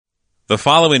The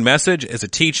following message is a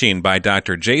teaching by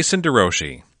Dr. Jason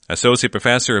DeRouchie, Associate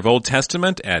Professor of Old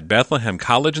Testament at Bethlehem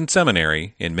College and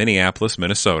Seminary in Minneapolis,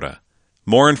 Minnesota.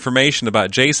 More information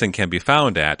about Jason can be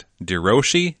found at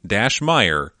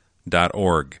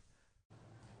derouchie-meyer.org.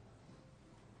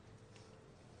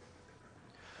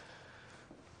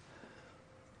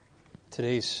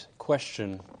 Today's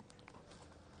question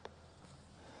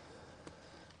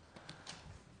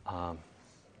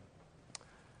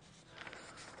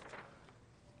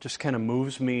just kind of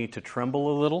moves me to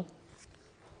tremble a little.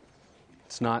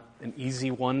 It's not an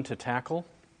easy one to tackle.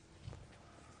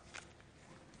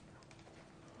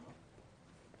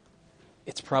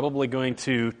 It's probably going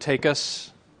to take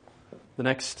us the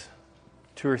next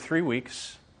 2 or 3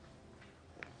 weeks.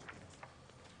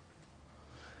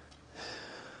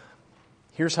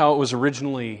 Here's how it was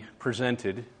originally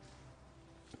presented.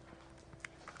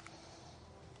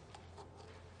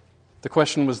 The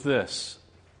question was this,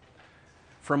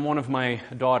 from one of my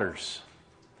daughters: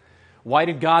 why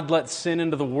did God let sin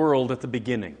into the world at the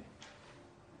beginning?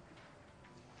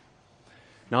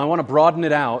 Now I want to broaden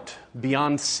it out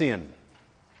beyond sin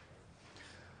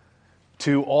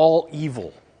to all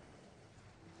evil.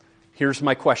 Here's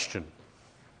my question.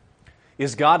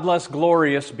 Is God less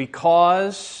glorious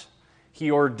because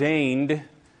He ordained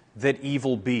that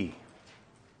evil be?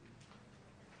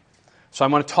 So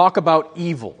I'm going to talk about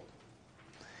evil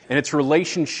and its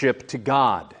relationship to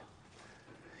God.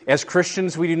 As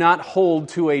Christians, we do not hold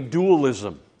to a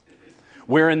dualism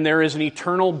wherein there is an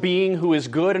eternal being who is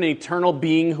good and an eternal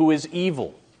being who is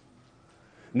evil.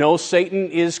 No,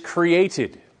 Satan is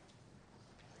created.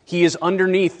 He is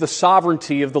underneath the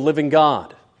sovereignty of the living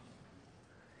God.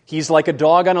 He's like a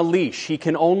dog on a leash. He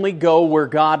can only go where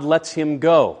God lets him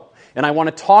go. And I want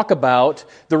to talk about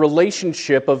the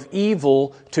relationship of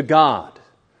evil to God.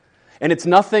 And it's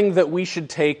nothing that we should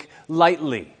take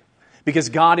lightly, because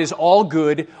God is all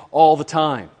good all the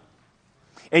time.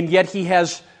 And yet He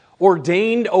has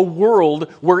ordained a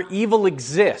world where evil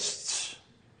exists.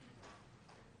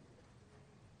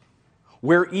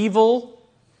 Where evil,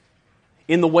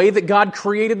 in the way that God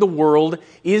created the world,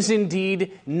 is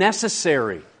indeed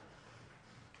necessary.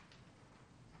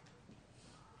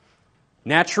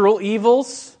 Natural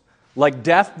evils like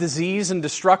death, disease, and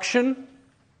destruction,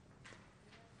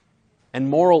 and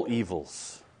moral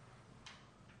evils,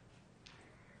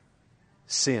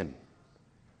 sin,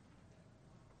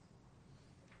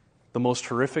 the most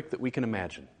horrific that we can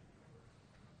imagine.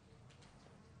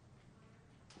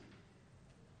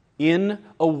 In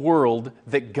a world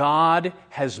that God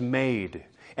has made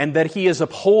and that He is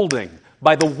upholding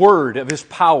by the word of His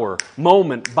power,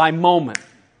 moment by moment,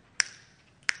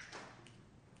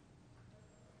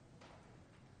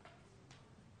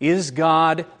 is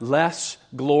God less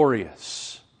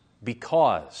glorious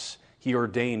because He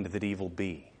ordained that evil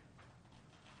be?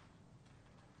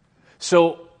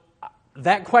 So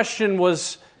that question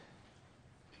was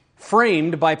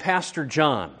framed by Pastor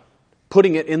John,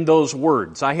 putting it in those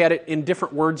words. I had it in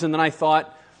different words, and then I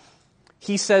thought,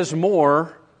 he says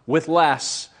more with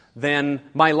less than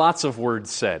my lots of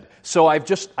words said. So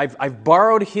I've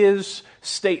borrowed his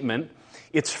statement.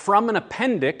 It's from an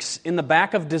appendix in the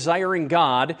back of Desiring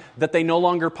God that they no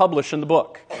longer publish in the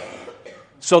book.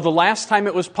 So the last time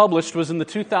it was published was in the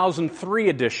 2003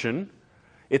 edition.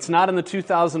 It's not in the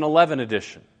 2011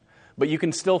 edition. But you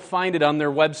can still find it on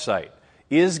their website.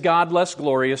 Is God less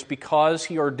glorious because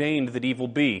He ordained that evil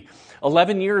be?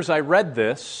 11 years I read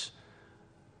this.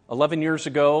 11 years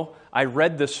ago, I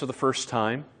read this for the first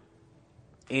time.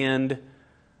 And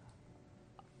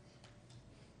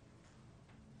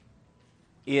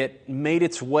it made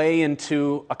its way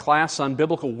into a class on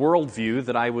biblical worldview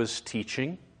that I was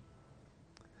teaching.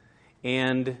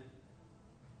 And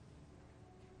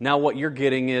now what you're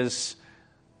getting is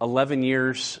 11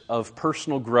 years of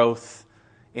personal growth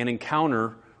and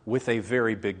encounter with a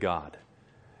very big God,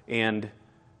 and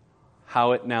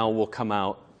how it now will come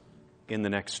out in the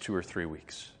next 2 or 3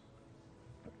 weeks.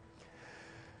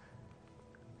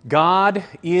 God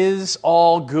is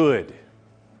all good,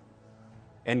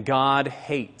 and God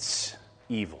hates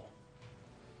evil.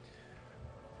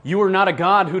 You are not a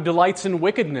God who delights in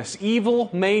wickedness. Evil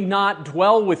may not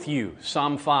dwell with you,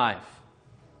 Psalm 5.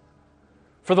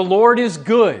 For the Lord is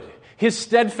good. His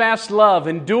steadfast love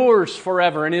endures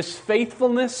forever, and His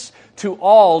faithfulness to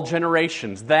all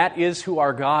generations. That is who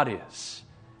our God is.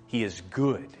 He is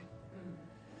good.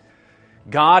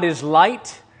 God is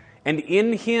light, and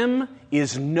in Him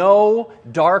is no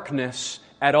darkness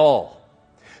at all.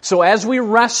 So as we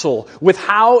wrestle with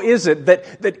how is it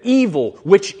that evil,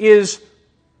 which is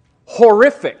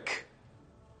horrific,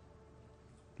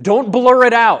 don't blur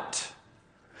it out.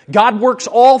 God works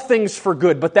all things for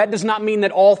good, but that does not mean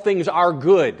that all things are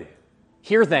good.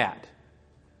 Hear that.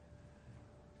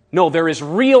 No, there is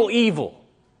real evil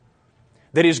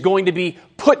that is going to be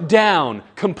put down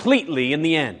completely in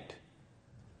the end.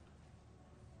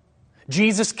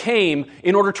 Jesus came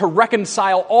in order to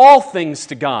reconcile all things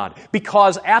to God,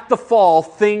 because at the fall,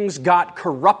 things got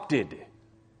corrupted.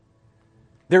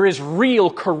 There is real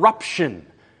corruption.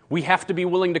 We have to be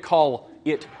willing to call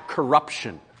it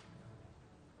corruption.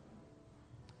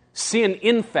 Sin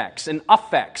infects and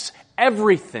affects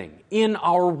everything in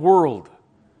our world.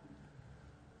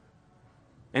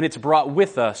 And it's brought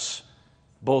with us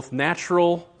both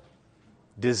natural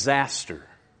disaster,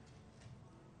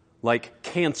 like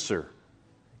cancer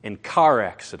and car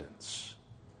accidents,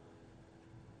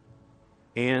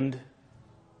 and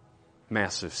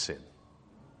massive sin.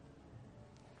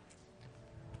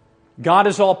 God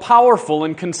is all-powerful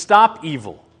and can stop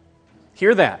evil.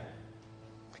 Hear that.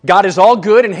 God is all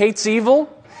good and hates evil,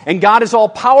 and God is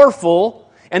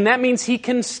all-powerful, and that means He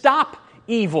can stop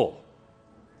evil.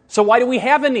 So why do we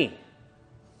have any?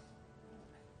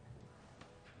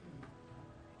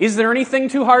 Is there anything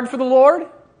too hard for the Lord?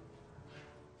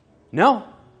 No.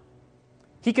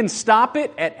 He can stop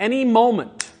it at any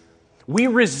moment. We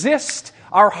resist,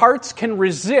 our hearts can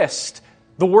resist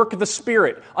the work of the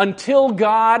Spirit until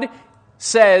God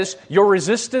says, your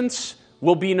resistance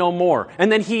will be no more.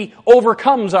 And then He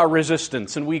overcomes our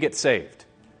resistance and we get saved.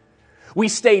 We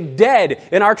stay dead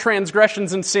in our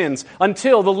transgressions and sins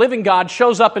until the living God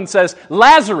shows up and says,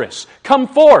 Lazarus, come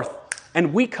forth.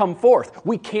 And we come forth.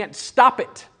 We can't stop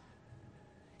it.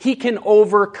 He can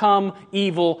overcome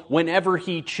evil whenever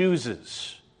He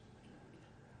chooses.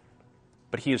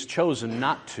 But He has chosen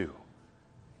not to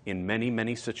in many,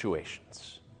 many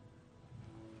situations.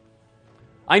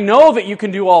 I know that you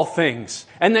can do all things,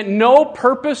 and that no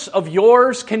purpose of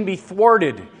yours can be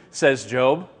thwarted, says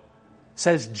Job.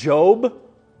 Says Job.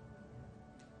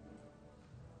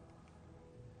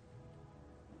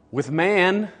 With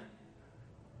man,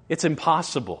 it's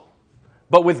impossible.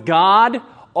 But with God,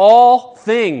 all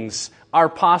things are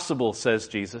possible, says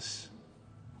Jesus.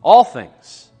 All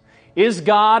things. Is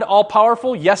God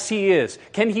all-powerful? Yes, He is.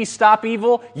 Can He stop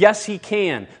evil? Yes, He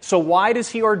can. So why does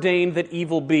He ordain that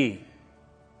evil be?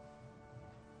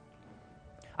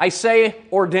 I say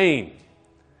ordain.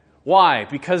 Why?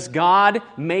 Because God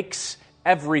makes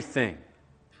everything.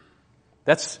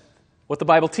 That's what the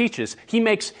Bible teaches. He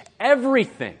makes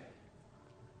everything.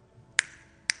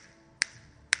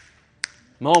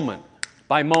 Moment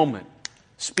by moment.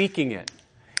 Speaking it.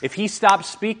 If He stops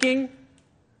speaking,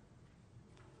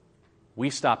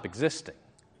 we stop existing.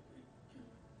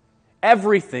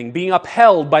 Everything being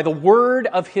upheld by the word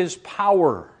of His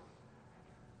power.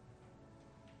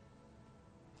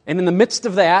 And in the midst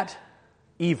of that,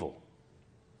 evil.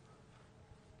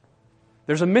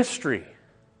 There's a mystery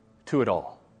to it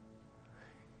all.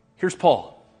 Here's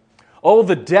Paul. Oh,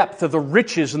 the depth of the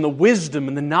riches and the wisdom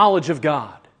and the knowledge of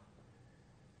God.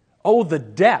 Oh, the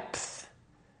depth.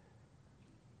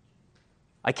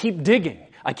 I keep digging,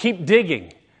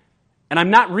 and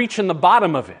I'm not reaching the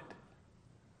bottom of it.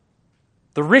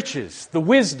 The riches, the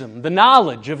wisdom, the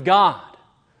knowledge of God.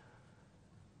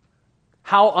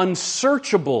 How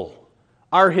unsearchable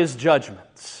are His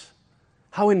judgments.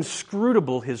 How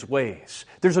inscrutable His ways.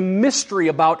 There's a mystery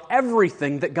about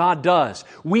everything that God does.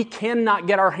 We cannot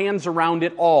get our hands around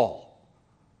it all.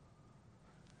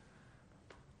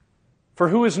 For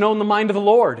who has known the mind of the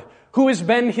Lord? Who has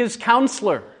been His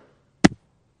counselor?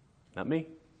 Not me.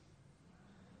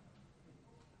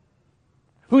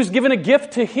 Who's given a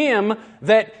gift to Him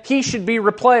that He should be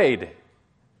repaid?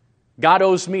 God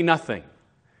owes me nothing.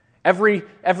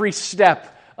 Every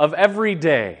step of every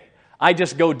day, I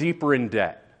just go deeper in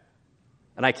debt,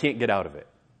 and I can't get out of it.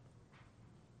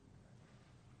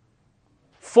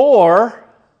 For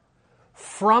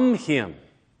from Him,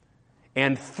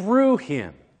 and through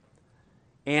Him,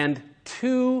 and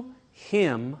to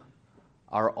Him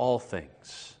are all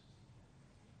things.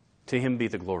 To Him be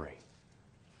the glory.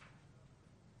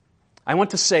 I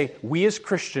want to say, we as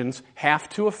Christians have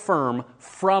to affirm,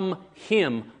 from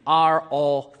Him are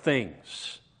all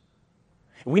things.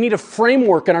 We need a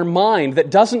framework in our mind that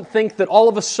doesn't think that all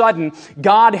of a sudden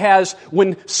God has,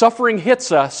 when suffering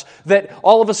hits us, that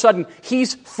all of a sudden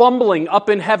He's fumbling up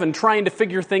in heaven trying to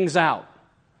figure things out.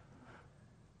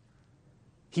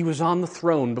 He was on the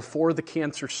throne before the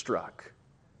cancer struck.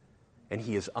 And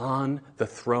He is on the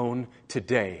throne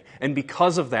today. And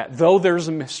because of that, though there's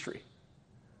a mystery,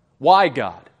 why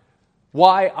God?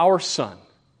 Why our Son?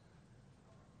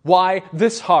 Why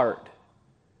this heart?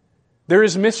 There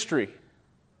is mystery.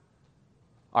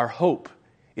 Our hope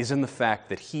is in the fact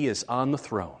that He is on the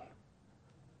throne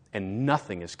and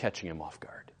nothing is catching Him off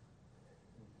guard.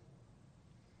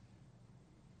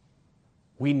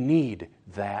 We need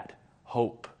that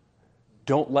hope.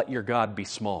 Don't let your God be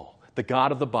small. The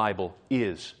God of the Bible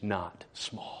is not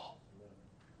small.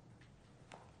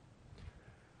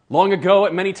 Long ago,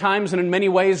 at many times and in many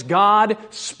ways, God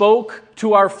spoke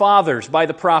to our fathers by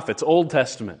the prophets, Old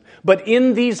Testament. But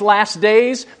in these last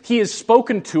days, He has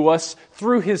spoken to us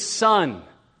through His Son.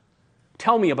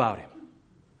 Tell me about Him.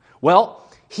 Well,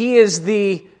 He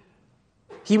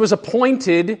was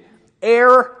appointed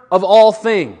heir of all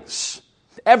things.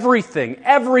 Everything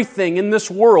in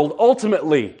this world,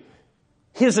 ultimately,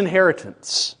 His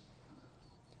inheritance.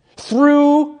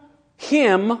 Through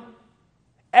Him,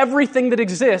 everything that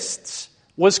exists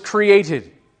was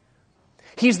created.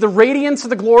 He's the radiance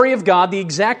of the glory of God, the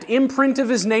exact imprint of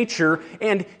His nature,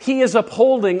 and He is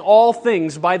upholding all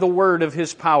things by the word of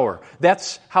His power.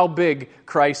 That's how big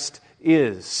Christ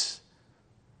is.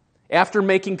 After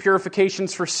making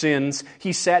purifications for sins,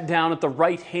 He sat down at the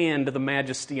right hand of the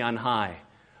Majesty on high.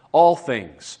 All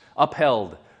things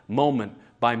upheld moment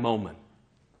by moment.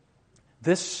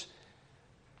 This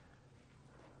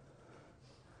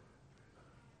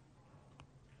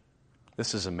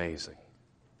is amazing.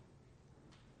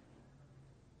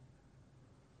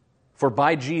 For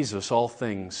by Jesus all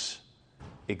things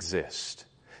exist.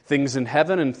 Things in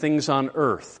heaven and things on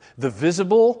earth. The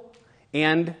visible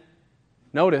and,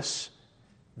 notice,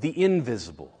 the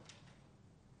invisible.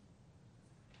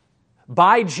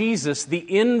 By Jesus,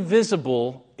 the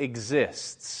invisible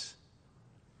exists.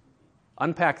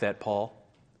 Unpack that, Paul.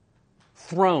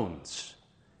 Thrones,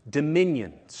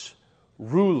 dominions,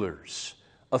 rulers,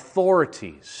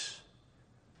 authorities.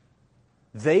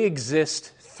 They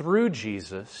exist through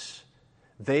Jesus.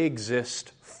 They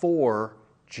exist for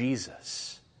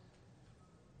Jesus.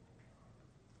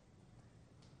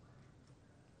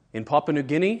 In Papua New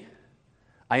Guinea,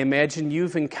 I imagine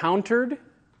you've encountered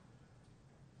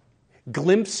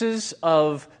glimpses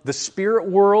of the spirit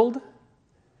world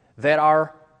that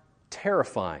are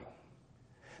terrifying,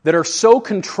 that are so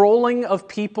controlling of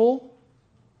people,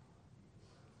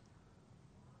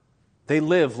 they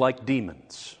live like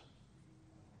demons.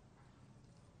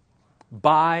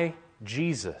 By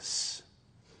Jesus,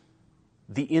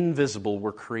 the invisible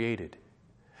were created.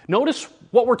 Notice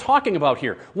what we're talking about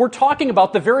here. We're talking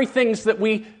about the very things that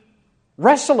we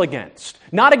wrestle against.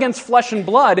 Not against flesh and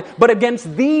blood, but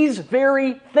against these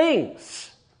very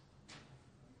things.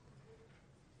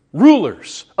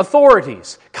 Rulers,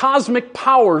 authorities, cosmic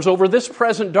powers over this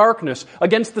present darkness,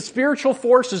 against the spiritual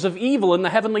forces of evil in the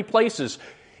heavenly places.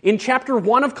 In chapter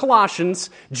 1 of Colossians,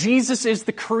 Jesus is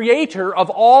the creator of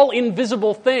all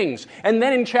invisible things. And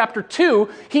then in chapter 2,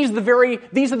 these are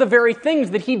the very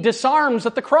things that He disarms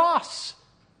at the cross.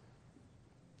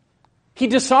 He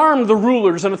disarmed the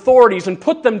rulers and authorities and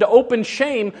put them to open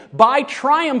shame by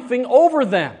triumphing over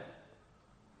them.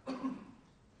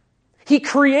 He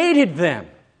created them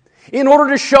in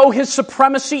order to show His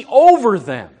supremacy over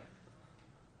them.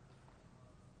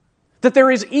 That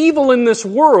there is evil in this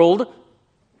world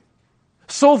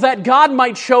so that God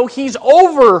might show He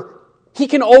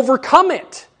can overcome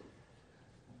it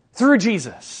through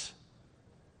Jesus.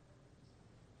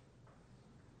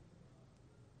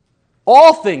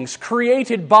 All things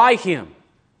created by Him.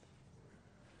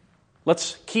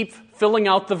 Let's keep filling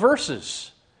out the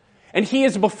verses. And He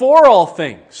is before all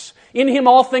things. In Him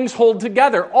all things hold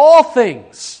together. All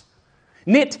things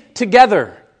knit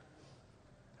together.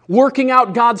 Working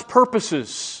out God's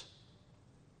purposes,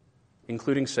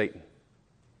 including Satan.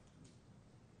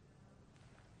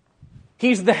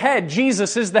 He's the head.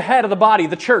 Jesus is the head of the body,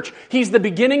 the church. He's the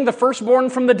beginning, the firstborn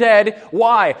from the dead.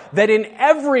 Why? That in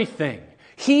everything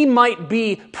He might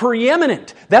be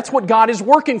preeminent. That's what God is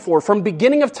working for, from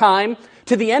beginning of time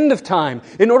to the end of time,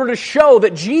 in order to show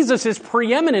that Jesus is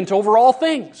preeminent over all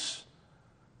things,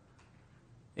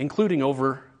 including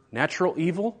over natural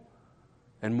evil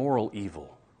and moral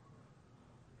evil.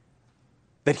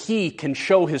 That He can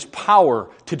show His power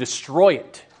to destroy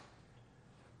it.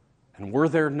 And were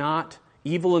there not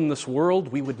evil in this world,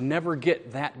 we would never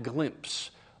get that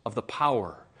glimpse of the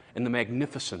power and the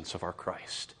magnificence of our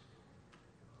Christ.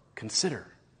 Consider.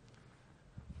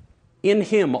 In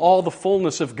Him all the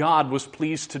fullness of God was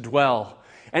pleased to dwell.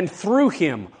 And through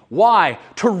Him, why?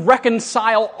 To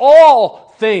reconcile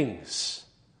all things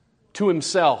to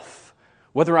Himself,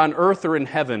 whether on earth or in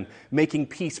heaven, making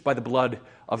peace by the blood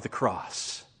of the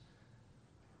cross.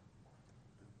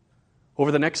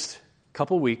 Over the next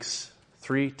couple weeks,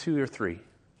 2 or 3,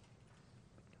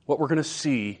 what we're going to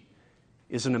see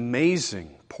is an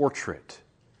amazing portrait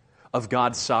of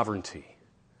God's sovereignty.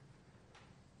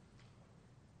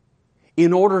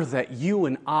 in order that you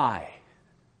and I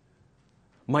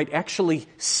might actually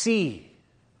see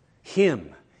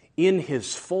Him in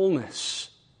His fullness.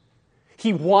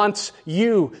 He wants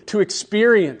you to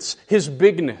experience His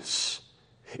bigness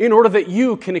in order that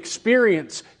you can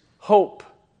experience hope.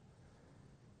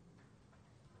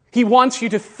 He wants you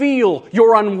to feel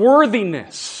your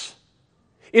unworthiness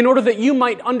in order that you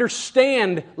might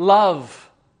understand love,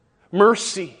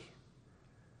 mercy.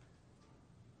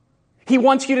 He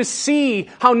wants you to see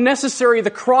how necessary the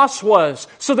cross was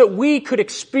so that we could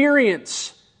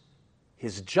experience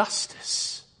His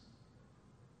justice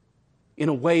in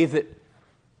a way that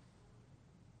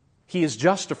He is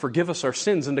just to forgive us our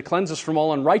sins and to cleanse us from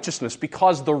all unrighteousness,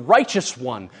 because the righteous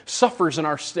one suffers in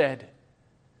our stead.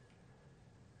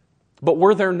 But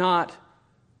were there not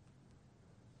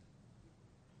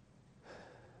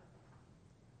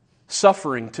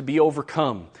suffering to be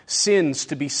overcome, sins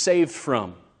to be saved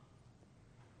from,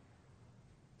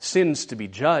 sins to be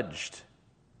judged,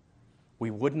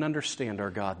 we wouldn't understand our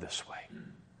God this way.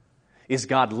 Is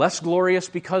God less glorious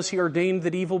because He ordained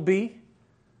that evil be?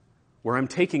 Where I'm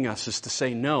taking us is to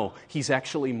say, no, He's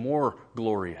actually more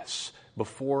glorious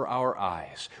before our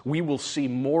eyes. We will see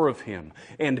more of Him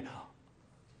and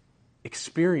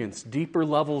experience deeper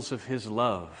levels of His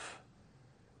love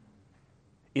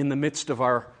in the midst of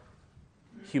our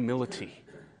humility,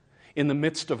 in the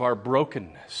midst of our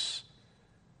brokenness.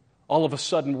 All of a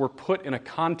sudden, we're put in a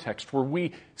context where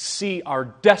we see our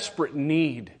desperate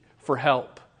need for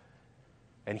help,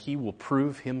 and He will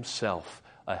prove Himself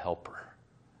a helper.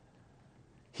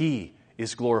 He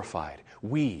is glorified.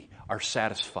 We are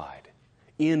satisfied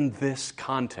in this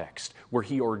context where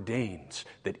He ordains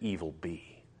that evil be.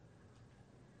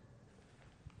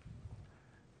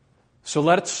 So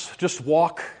let's just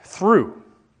walk through.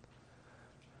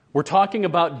 We're talking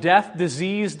about death,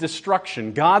 disease,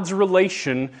 destruction, God's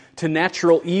relation to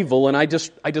natural evil, and I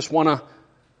just want to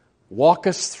walk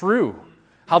us through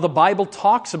how the Bible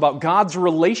talks about God's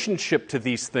relationship to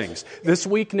these things. This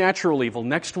week, natural evil.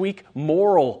 Next week,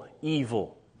 moral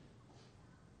evil.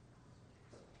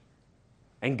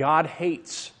 And God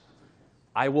hates.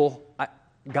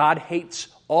 God hates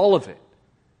all of it.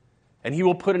 And He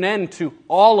will put an end to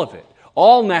all of it.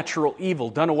 All natural evil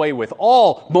done away with.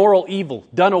 All moral evil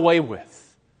done away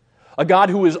with. A God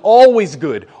who is always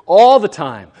good, all the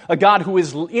time. A God who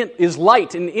is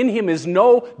light, and in Him is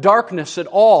no darkness at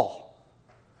all.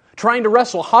 Trying to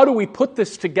wrestle, how do we put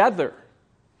this together?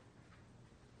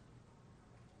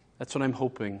 That's what I'm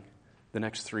hoping the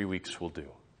next 3 weeks will do.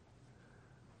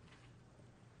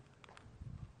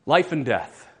 Life and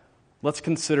death. Let's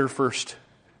consider first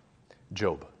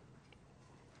Job.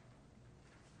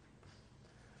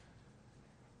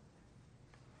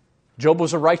 Job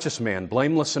was a righteous man,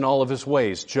 blameless in all of his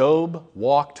ways. Job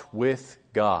walked with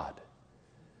God.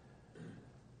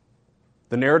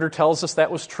 The narrator tells us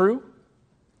that was true.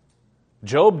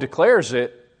 Job declares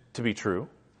it to be true.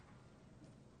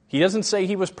 He doesn't say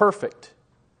he was perfect.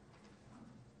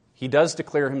 He does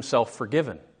declare himself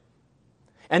forgiven.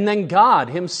 And then God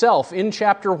Himself, in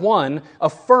chapter 1,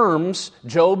 affirms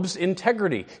Job's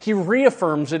integrity. He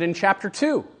reaffirms it in chapter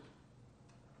 2.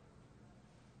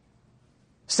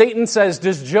 Satan says,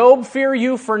 "Does Job fear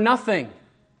you for nothing?"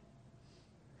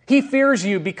 He fears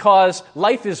you because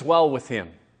life is well with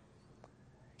him.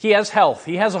 He has health.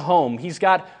 He has a home. He's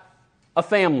got a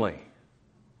family.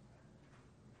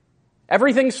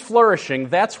 Everything's flourishing.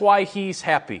 That's why he's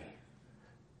happy.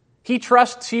 He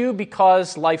trusts you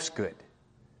because life's good.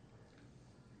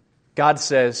 God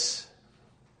says,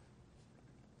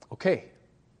 okay.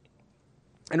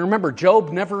 And remember,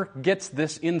 Job never gets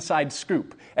this inside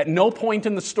scoop. At no point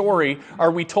in the story are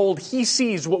we told he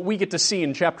sees what we get to see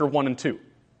in chapter 1 and 2.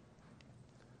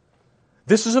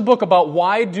 This is a book about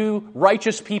why do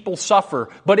righteous people suffer,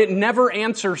 but it never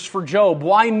answers for Job.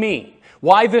 Why me?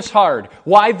 Why this hard?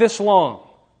 Why this long?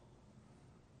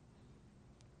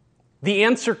 The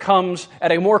answer comes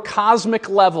at a more cosmic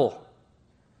level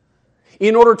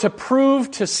in order to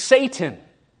prove to Satan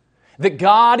that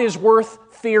God is worth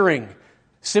fearing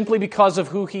simply because of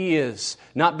who He is,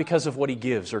 not because of what He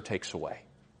gives or takes away.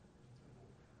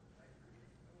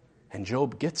 And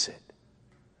Job gets it.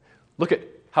 Look at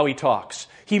how he talks.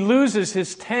 He loses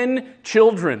his 10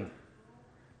 children.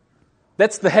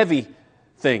 That's the heavy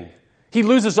thing. He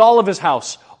loses all of his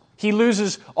house. He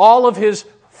loses all of his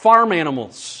farm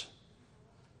animals.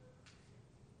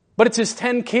 But it's his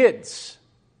 10 kids.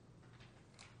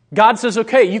 God says,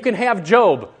 okay, you can have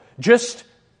Job. Just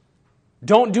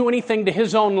don't do anything to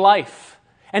his own life.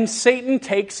 And Satan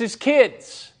takes his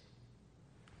kids.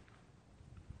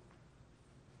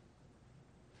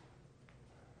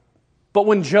 But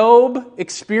when Job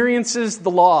experiences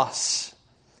the loss,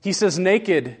 he says,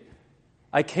 naked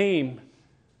I came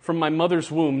from my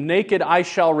mother's womb. Naked I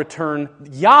shall return.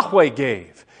 Yahweh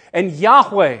gave, and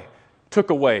Yahweh took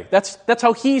away. That's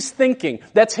how he's thinking.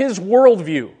 That's his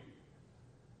worldview.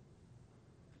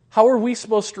 How are we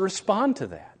supposed to respond to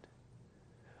that?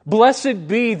 Blessed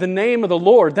be the name of the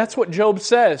Lord. That's what Job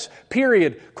says.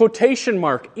 Period. Quotation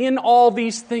mark. In all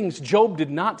these things, Job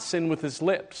did not sin with his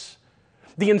lips.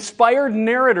 The inspired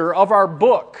narrator of our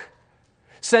book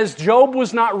says Job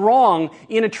was not wrong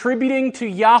in attributing to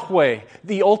Yahweh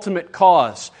the ultimate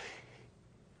cause.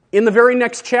 In the very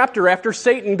next chapter, after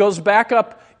Satan goes back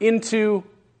up into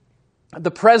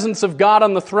the presence of God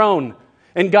on the throne,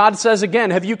 and God says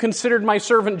again, have you considered my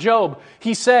servant Job?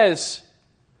 He says,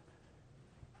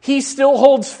 he still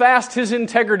holds fast his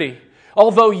integrity,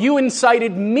 although you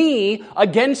incited me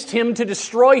against him to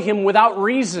destroy him without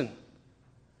reason.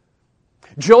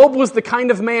 Job was the kind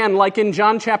of man, like in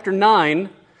John chapter 9,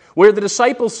 where the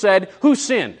disciples said, who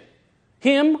sinned?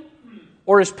 Him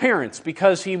or his parents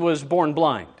because he was born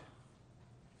blind?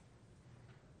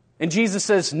 And Jesus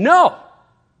says, no,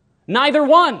 neither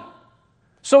one.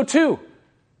 So too,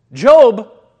 Job,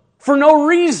 for no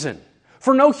reason,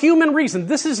 for no human reason.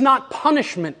 This is not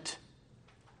punishment.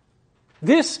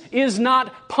 This is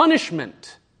not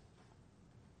punishment.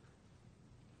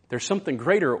 There's something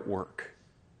greater at work.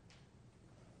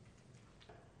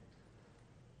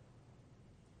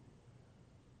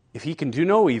 If he can do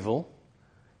no evil,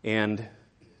 and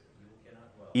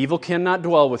evil cannot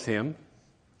dwell with him,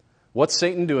 what's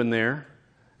Satan doing there,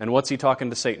 and what's he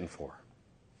talking to Satan for?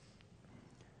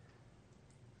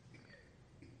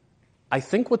 I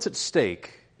think what's at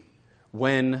stake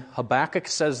when Habakkuk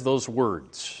says those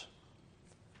words,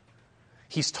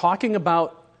 he's talking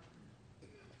about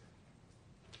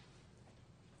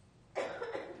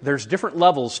there's different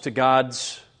levels to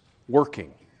God's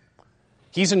working.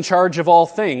 He's in charge of all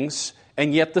things,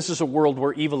 and yet this is a world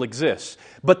where evil exists.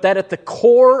 But that at the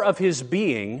core of his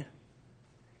being,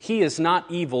 he is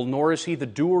not evil, nor is he the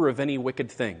doer of any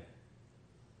wicked thing.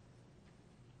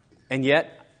 And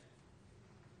yet,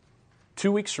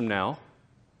 2 weeks from now,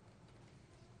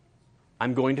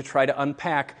 I'm going to try to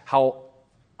unpack how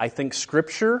I think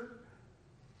Scripture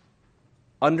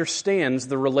understands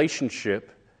the relationship,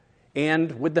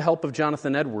 and with the help of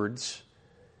Jonathan Edwards,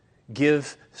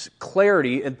 give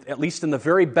clarity, at least in the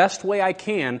very best way I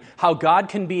can, how God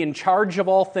can be in charge of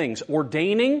all things,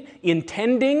 ordaining,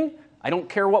 intending. I don't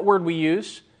care what word we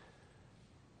use.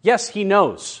 Yes, He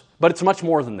knows, but it's much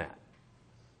more than that.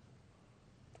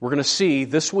 We're going to see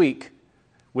this week,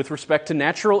 with respect to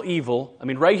natural evil,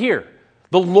 right here,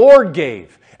 the Lord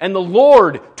gave, and the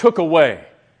Lord took away.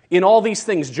 In all these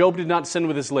things, Job did not sin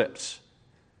with his lips.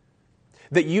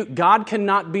 That God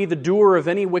cannot be the doer of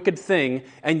any wicked thing,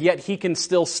 and yet He can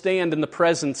still stand in the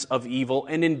presence of evil,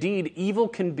 and indeed, evil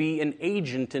can be an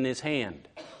agent in His hand.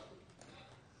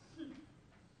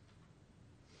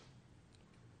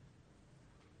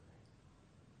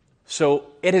 So,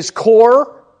 at His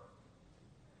core,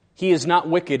 He is not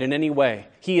wicked in any way.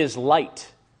 He is light.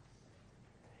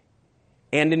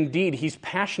 And indeed, He's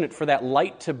passionate for that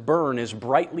light to burn as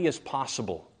brightly as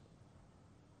possible.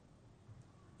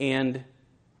 And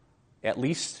at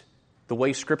least the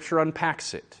way Scripture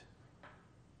unpacks it.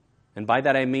 And by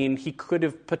that I mean He could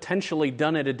have potentially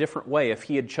done it a different way if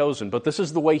He had chosen, but this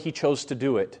is the way He chose to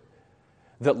do it.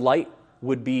 That light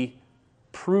would be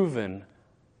proven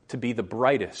to be the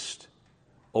brightest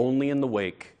only in the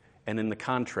wake and in the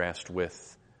contrast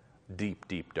with deep,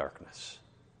 deep darkness.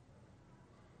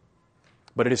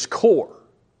 But at His core,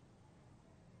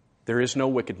 there is no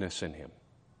wickedness in Him.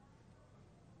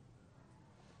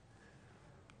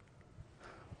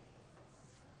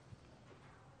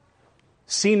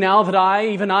 See now that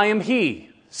even I am He,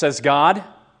 says God.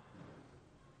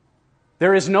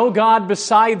 There is no God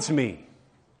besides me.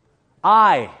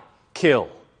 I kill,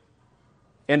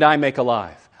 and I make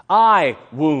alive. I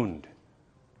wound,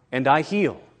 and I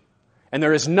heal. And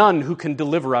there is none who can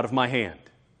deliver out of my hand.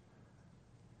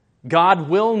 God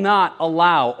will not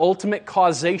allow ultimate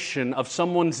causation of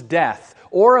someone's death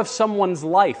or of someone's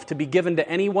life to be given to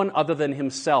anyone other than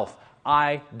Himself.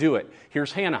 I do it.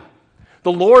 Here's Hannah.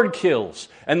 The Lord kills,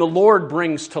 and the Lord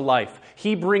brings to life.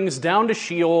 He brings down to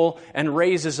Sheol and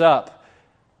raises up.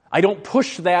 I don't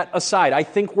push that aside. I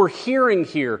think we're hearing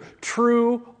here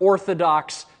true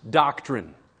orthodox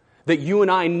doctrine that you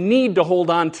and I need to hold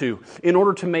on to in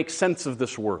order to make sense of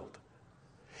this world,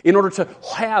 in order to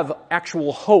have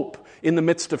actual hope in the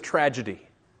midst of tragedy.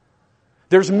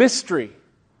 There's mystery,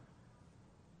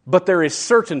 but there is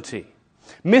certainty.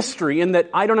 Mystery in that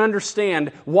I don't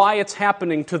understand why it's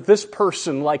happening to this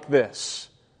person like this.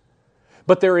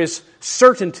 But there is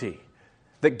certainty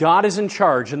that God is in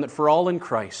charge and that for all in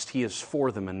Christ, He is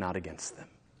for them and not against them.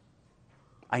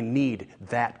 I need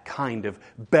that kind of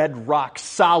bedrock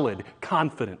solid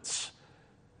confidence.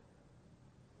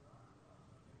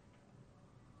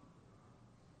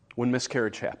 When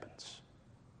miscarriage happens,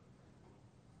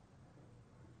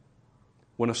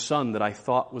 when a son that I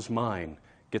thought was mine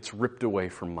gets ripped away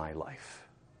from my life,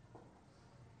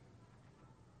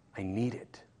 I need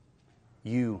it.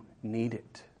 You need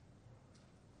it.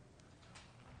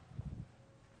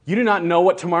 You do not know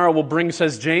what tomorrow will bring,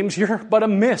 says James. You're but a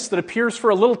mist that appears for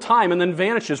a little time and then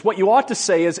vanishes. What you ought to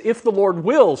say is, if the Lord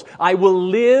wills, I will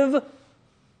live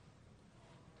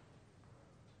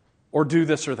or do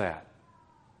this or that.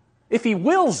 If He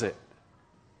wills it,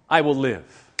 I will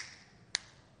live.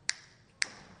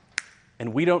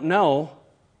 And we don't know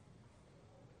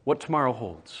what tomorrow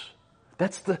holds.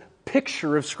 That's the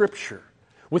picture of Scripture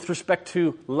with respect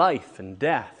to life and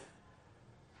death.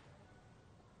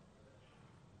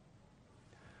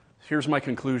 Here's my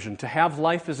conclusion. To have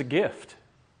life is a gift.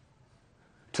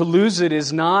 To lose it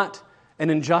is not an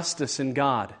injustice in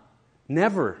God.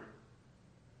 Never.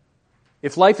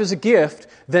 If life is a gift,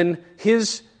 then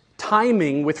His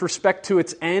timing with respect to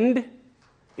its end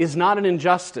is not an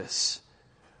injustice,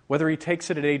 whether He takes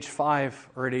it at age 5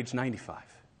 or at age 95.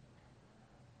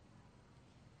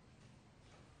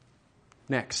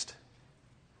 Next.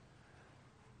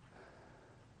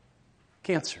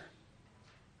 Cancer.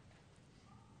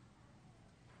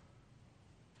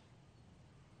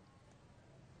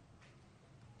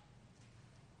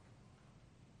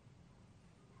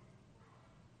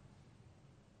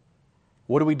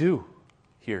 What do we do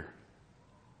here?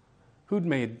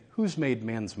 Who's made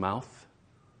man's mouth?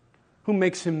 Who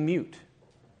makes him mute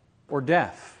or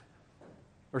deaf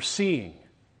or seeing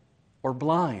or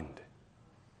blind?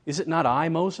 Is it not I,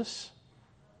 Moses?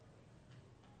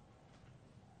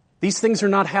 These things are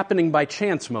not happening by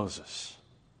chance, Moses.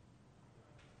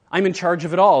 I'm in charge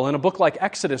of it all. And a book like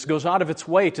Exodus goes out of its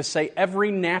way to say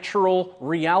every natural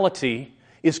reality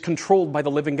is controlled by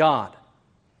the living God.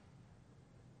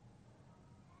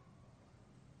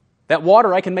 That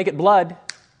water, I can make it blood.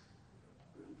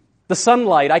 The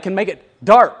sunlight, I can make it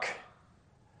dark.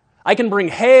 I can bring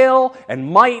hail and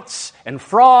mites and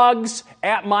frogs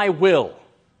at my will.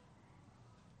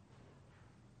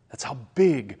 That's how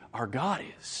big our God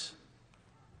is.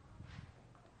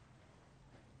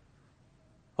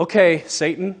 Okay,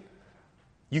 Satan,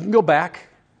 you can go back.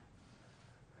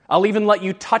 I'll even let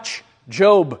you touch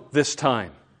Job this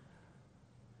time.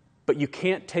 But you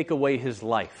can't take away his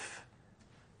life.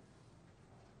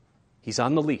 He's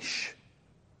on the leash.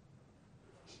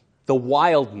 The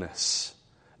wildness,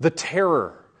 the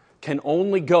terror can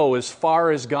only go as far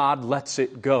as God lets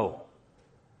it go.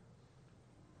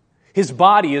 His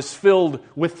body is filled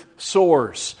with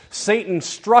sores. Satan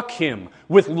struck him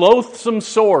with loathsome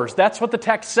sores. That's what the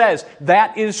text says.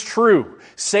 That is true.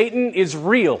 Satan is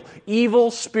real. Evil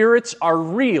spirits are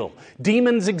real.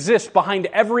 Demons exist behind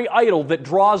every idol that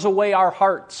draws away our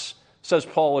hearts, says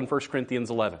Paul in 1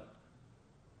 Corinthians 11.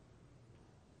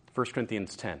 1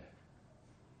 Corinthians 10.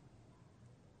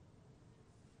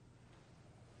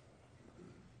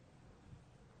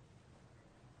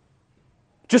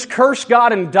 Just curse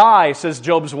God and die, says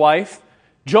Job's wife.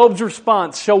 Job's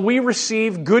response, shall we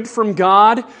receive good from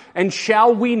God, and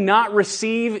shall we not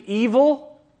receive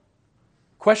evil?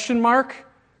 Question mark?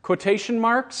 Quotation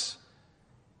marks?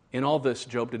 In all this,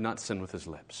 Job did not sin with his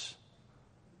lips.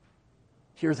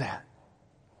 Hear that.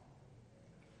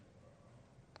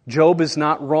 Job is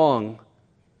not wrong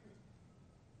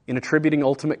in attributing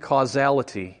ultimate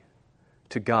causality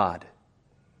to God.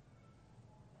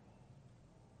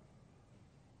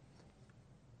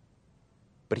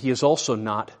 But he is also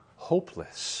not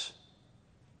hopeless.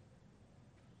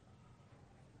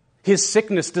 His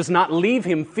sickness does not leave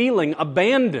him feeling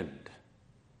abandoned.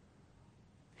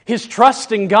 His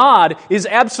trust in God is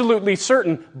absolutely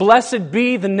certain. Blessed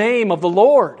be the name of the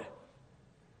Lord.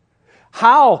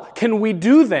 How can we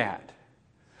do that?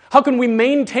 How can we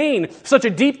maintain such a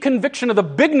deep conviction of the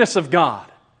bigness of God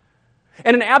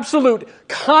and an absolute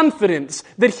confidence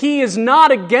that He is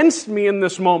not against me in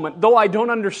this moment, though I don't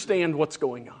understand what's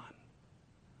going on?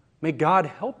 May God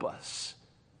help us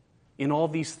in all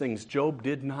these things. Job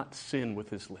did not sin with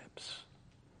his lips.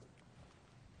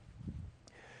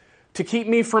 To keep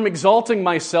me from exalting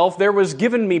myself, there was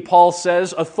given me, Paul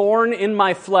says, a thorn in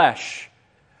my flesh.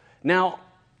 Now,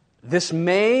 this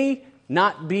may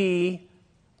not be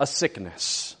a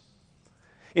sickness.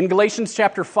 In Galatians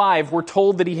chapter 5, we're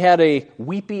told that he had a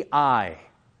weepy eye,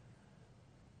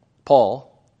 Paul.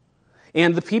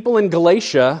 And the people in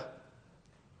Galatia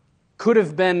could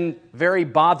have been very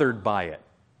bothered by it.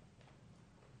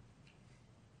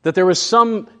 That there was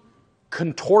some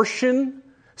contortion,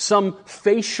 some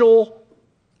facial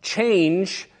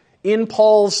change in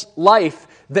Paul's life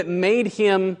that made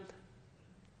him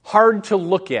hard to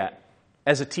look at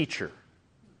as a teacher.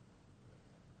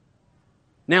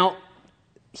 Now,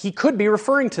 he could be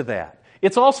referring to that.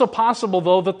 It's also possible,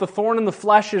 though, that the thorn in the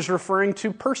flesh is referring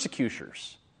to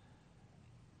persecutors.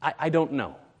 I don't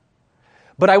know.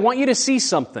 But I want you to see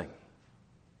something.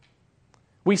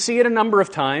 We see it a number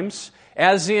of times,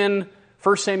 as in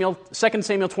 2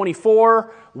 Samuel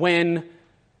 24, when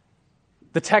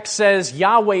the text says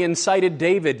Yahweh incited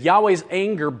David. Yahweh's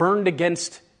anger burned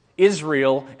against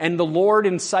Israel, and the Lord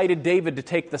incited David to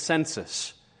take the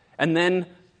census. And then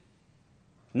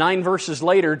 9 verses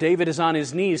later, David is on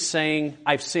his knees saying,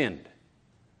 I've sinned.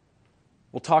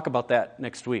 We'll talk about that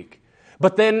next week.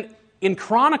 But then in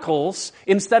Chronicles,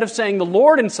 instead of saying the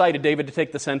Lord incited David to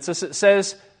take the census, it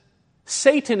says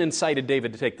Satan incited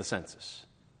David to take the census.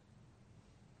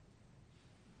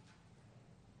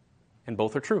 And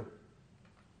both are true.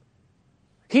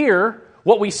 Here,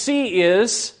 what we see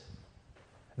is,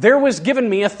 there was given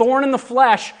me a thorn in the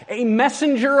flesh, a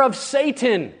messenger of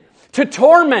Satan to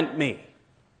torment me.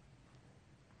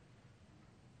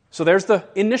 So there's the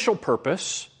initial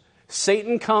purpose.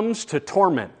 Satan comes to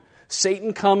torment.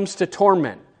 Satan comes to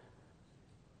torment.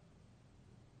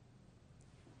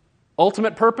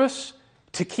 Ultimate purpose?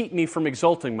 To keep me from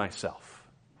exalting myself.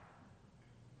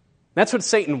 That's what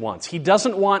Satan wants. He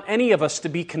doesn't want any of us to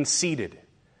be conceited.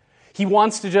 He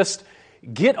wants to just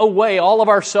get away all of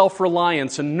our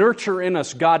self-reliance and nurture in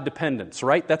us God-dependence,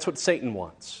 right? That's what Satan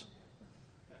wants.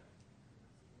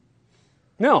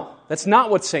 No, that's not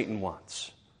what Satan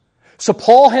wants. So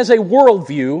Paul has a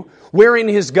worldview wherein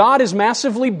his God is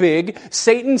massively big,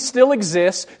 Satan still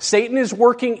exists, Satan is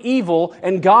working evil,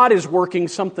 and God is working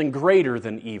something greater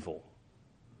than evil.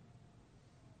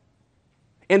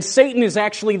 And Satan is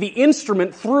actually the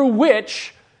instrument through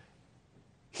which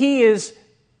he is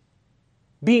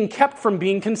being kept from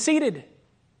being conceited.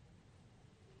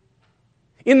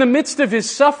 In the midst of his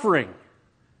suffering,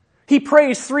 he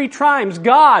prays 3 times,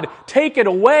 God, take it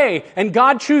away, and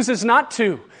God chooses not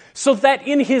to, so that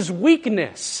in his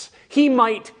weakness, he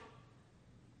might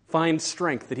find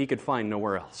strength that he could find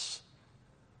nowhere else.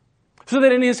 So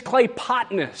that in his clay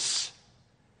potness,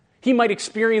 he might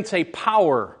experience a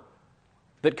power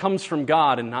that comes from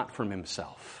God and not from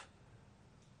himself.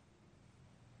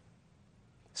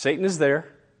 Satan is there,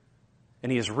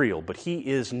 and he is real, but he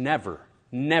is never,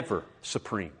 never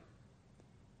supreme.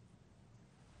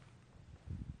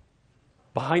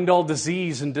 Behind all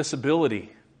disease and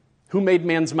disability, who made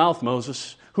man's mouth,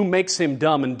 Moses? Who makes him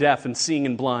dumb and deaf and seeing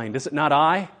and blind? Is it not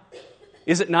I?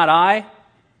 Is it not I?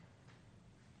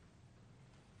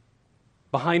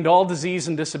 Behind all disease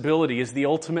and disability is the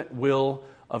ultimate will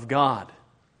of God.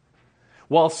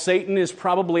 While Satan is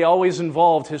probably always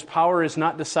involved, his power is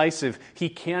not decisive. He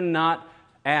cannot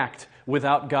act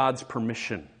without God's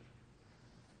permission.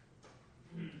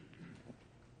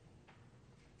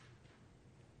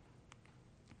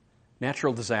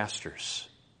 Natural disasters.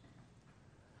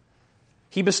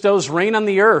 He bestows rain on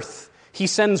the earth. He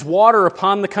sends water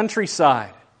upon the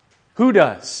countryside. Who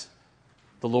does?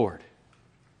 The Lord.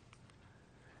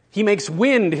 He makes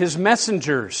wind his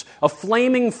messengers, a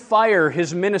flaming fire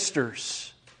his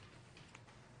ministers.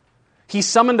 He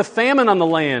summoned a famine on the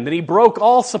land, and he broke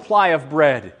all supply of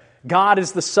bread. God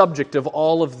is the subject of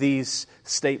all of these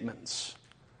statements.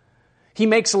 He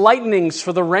makes lightnings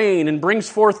for the rain and brings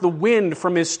forth the wind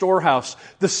from his storehouse.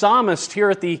 The psalmist here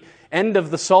at the end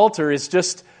of the Psalter is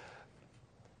just,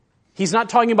 he's not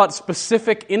talking about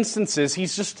specific instances.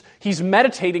 He's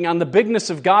meditating on the bigness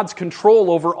of God's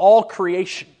control over all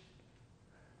creation.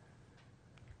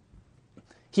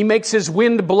 He makes his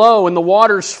wind blow and the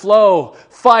waters flow.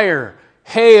 Fire,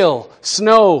 hail,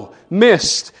 snow,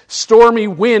 mist, stormy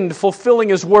wind fulfilling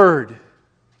his word.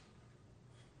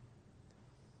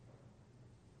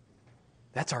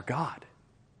 That's our God.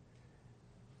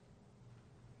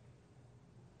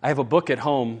 I have a book at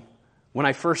home. When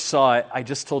I first saw it, I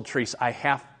just told Therese,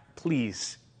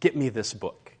 please, get me this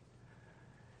book.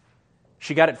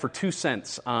 She got it for 2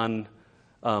 cents on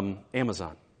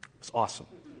Amazon. It was awesome.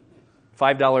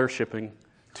 $5 shipping,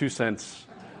 2 cents.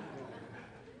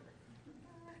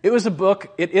 It is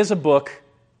a book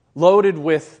loaded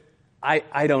with,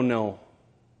 I don't know,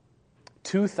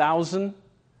 2,000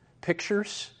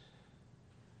 pictures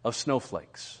of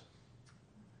snowflakes.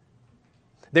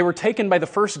 They were taken by the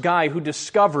first guy who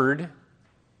discovered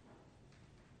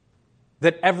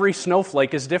that every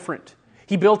snowflake is different.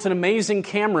 He built an amazing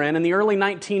camera, and in the early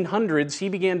 1900s, he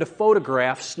began to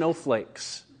photograph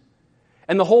snowflakes.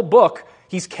 And the whole book,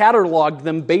 he's cataloged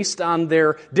them based on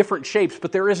their different shapes,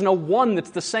 but there is no one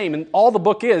that's the same. And all the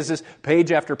book is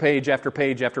page after page after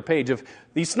page after page of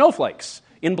these snowflakes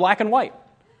in black and white.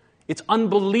 It's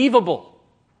unbelievable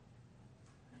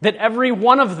that every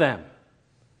one of them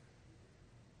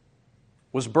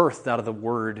was birthed out of the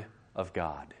Word of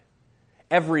God.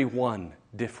 Every one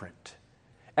different.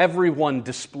 Every one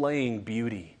displaying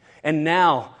beauty. And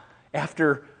now,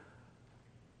 after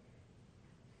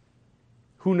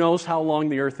who knows how long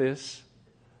the earth is?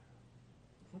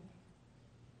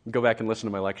 Go back and listen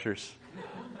to my lectures.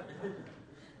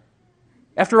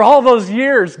 After all those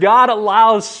years, God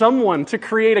allows someone to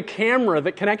create a camera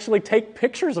that can actually take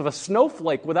pictures of a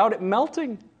snowflake without it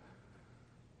melting.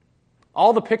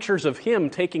 All the pictures of him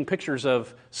taking pictures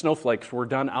of snowflakes were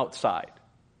done outside.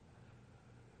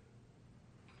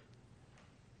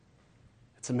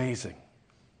 It's amazing.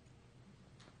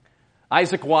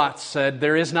 Isaac Watts said,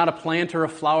 "There is not a plant or a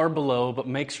flower below, but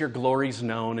makes your glories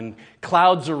known, and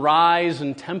clouds arise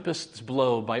and tempests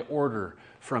blow by order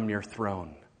from your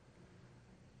throne."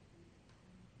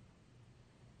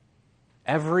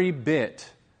 Every bit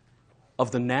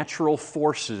of the natural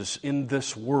forces in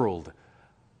this world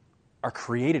are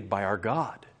created by our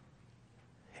God.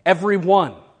 Every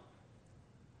one.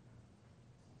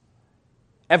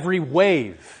 Every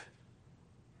wave.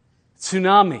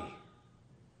 Tsunami.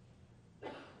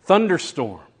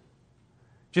 Thunderstorm.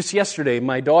 Just yesterday,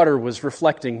 my daughter was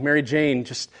reflecting, Mary Jane,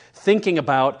 just thinking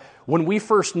about when we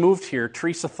first moved here,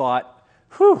 Teresa thought,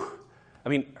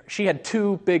 she had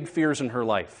two big fears in her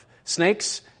life,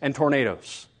 snakes and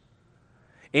tornadoes.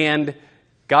 And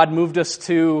God moved us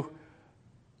to,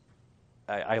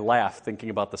 I laugh thinking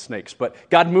about the snakes, but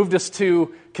God moved us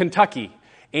to Kentucky,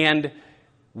 and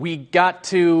we got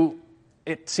to,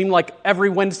 it seemed like every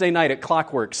Wednesday night at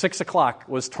clockwork, 6 o'clock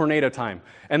was tornado time.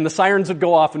 And the sirens would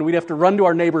go off and we'd have to run to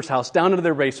our neighbor's house, down into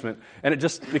their basement. And it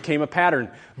just became a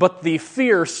pattern. But the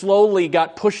fear slowly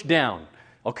got pushed down.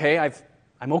 Okay,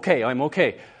 I'm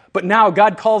okay. But now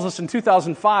God calls us in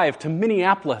 2005 to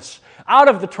Minneapolis, out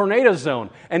of the tornado zone.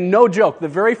 And no joke, the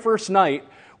very first night,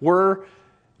 we're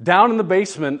down in the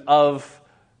basement of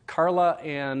Carla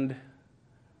and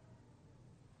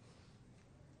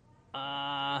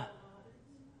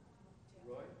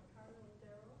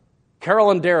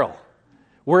Carol and Daryl.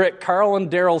 We're at Carl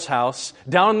and Daryl's house,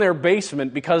 down in their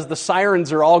basement, because the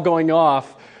sirens are all going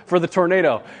off for the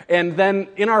tornado. And then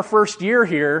in our first year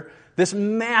here, this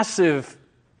massive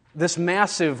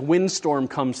windstorm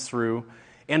comes through.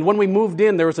 And when we moved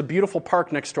in, there was a beautiful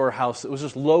park next to our house that was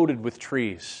just loaded with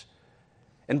trees.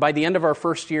 And by the end of our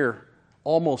first year,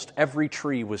 almost every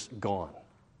tree was gone.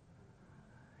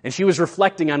 And she was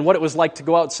reflecting on what it was like to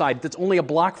go outside. That's only a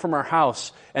block from our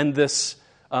house, and this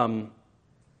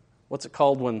what's it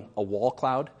called when a wall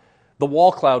cloud? The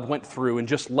wall cloud went through and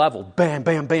just leveled, bam,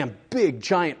 bam, bam, big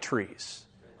giant trees.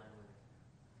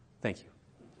 Thank you.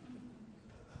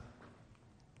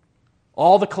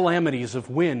 All the calamities of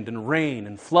wind and rain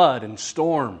and flood and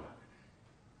storm.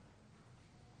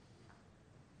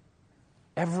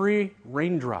 Every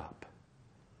raindrop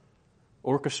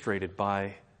orchestrated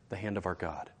by the hand of our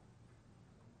God.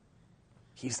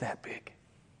 He's that big.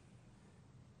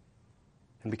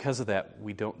 And because of that,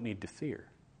 we don't need to fear.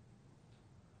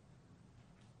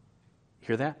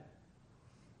 Hear that?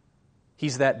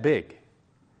 He's that big.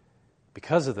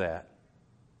 Because of that,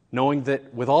 knowing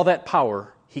that with all that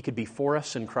power, He could be for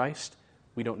us in Christ,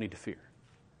 we don't need to fear.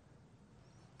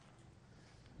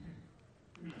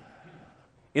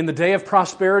 In the day of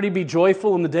prosperity, be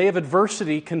joyful. In the day of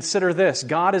adversity, consider this: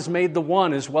 God has made the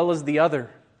one as well as the other.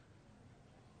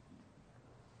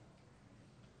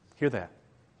 Hear that.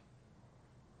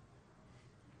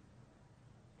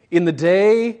 In the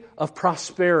day of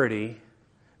prosperity,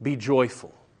 be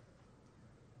joyful.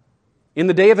 In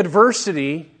the day of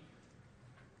adversity,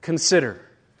 consider.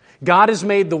 God has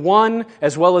made the one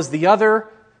as well as the other,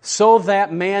 so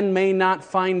that man may not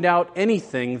find out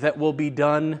anything that will be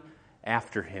done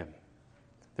after him.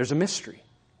 There's a mystery.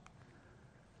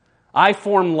 I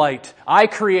form light, I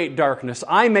create darkness,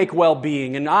 I make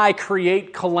well-being, and I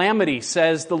create calamity,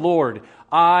 says the Lord.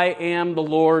 I am the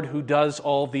Lord who does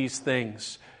all these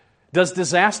things. Does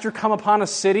disaster come upon a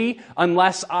city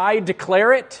unless I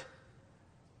declare it?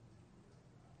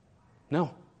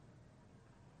 No.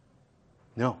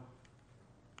 No.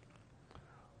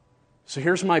 So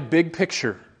here's my big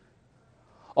picture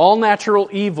All natural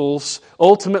evils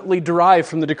ultimately derive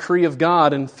from the decree of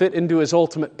God and fit into His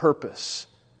ultimate purpose.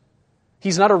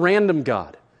 He's not a random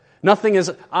God. Nothing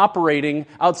is operating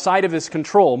outside of His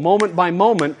control. Moment by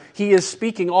moment, He is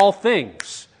speaking all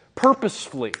things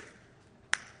purposefully.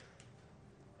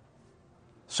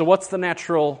 So what's the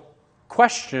natural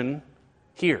question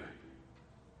here?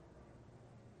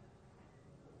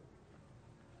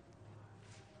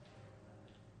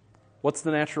 What's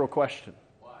the natural question?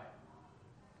 Why?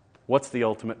 What's the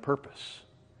ultimate purpose?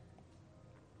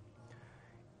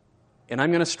 And I'm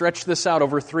going to stretch this out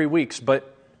over 3 weeks,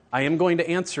 but I am going to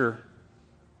answer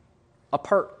a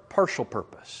partial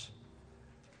purpose.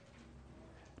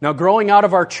 Now, growing out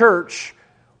of our church,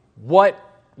 what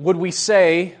would we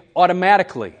say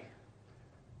automatically?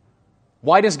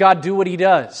 Why does God do what He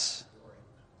does?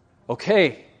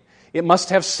 Okay, it must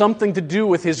have something to do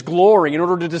with His glory in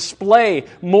order to display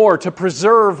more, to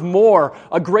preserve more,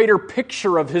 a greater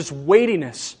picture of His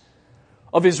weightiness,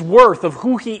 of His worth, of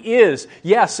who He is.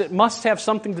 Yes, it must have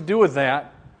something to do with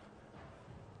that.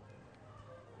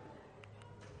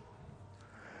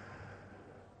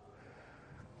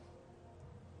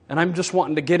 And I'm just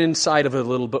wanting to get inside of it a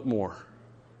little bit more.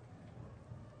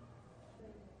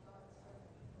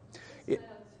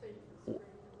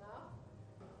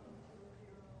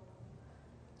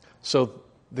 So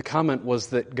the comment was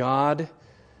that God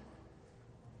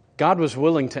was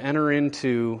willing to enter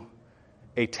into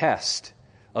a test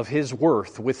of His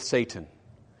worth with Satan.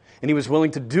 And He was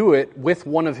willing to do it with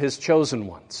one of His chosen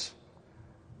ones.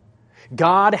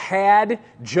 God had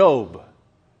Job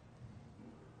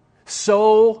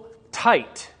so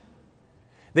tight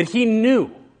that He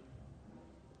knew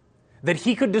that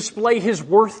He could display His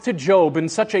worth to Job in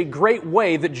such a great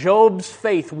way that Job's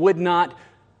faith would not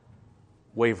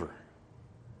waver.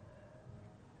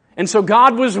 And so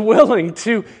God was willing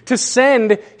to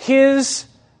send His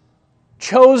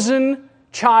chosen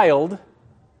child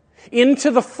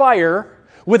into the fire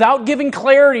without giving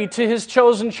clarity to His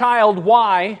chosen child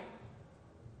why,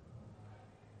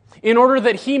 in order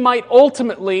that He might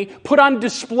ultimately put on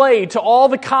display to all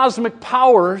the cosmic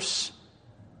powers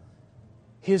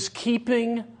His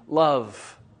keeping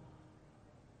love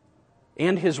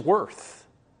and His worth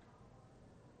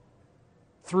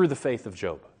through the faith of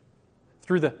Job,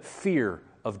 through the fear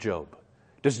of Job.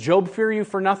 Does Job fear you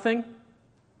for nothing?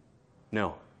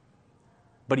 No.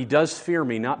 But he does fear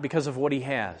me, not because of what he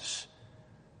has,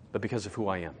 but because of who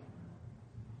I am.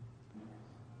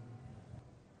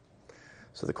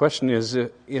 So the question is,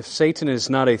 if Satan is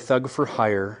not a thug for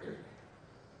hire,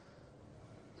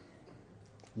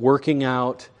 working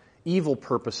out evil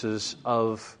purposes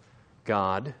of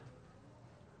God,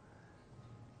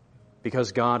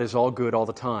 because God is all good all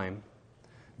the time,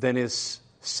 then is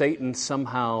Satan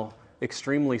somehow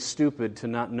extremely stupid to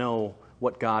not know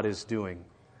what God is doing?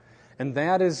 And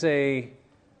that is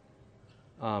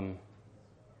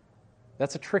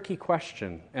that's a tricky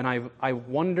question. And I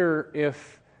wonder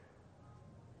if,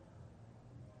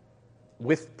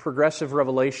 with progressive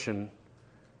revelation,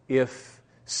 if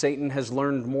Satan has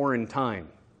learned more in time.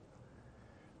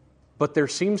 But there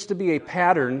seems to be a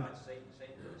pattern.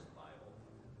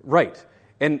 Right.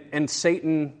 And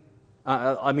Satan,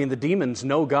 the demons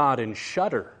know God and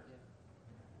shudder.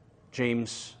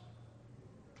 James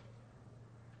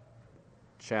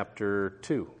chapter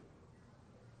 2.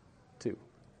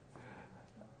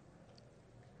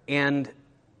 And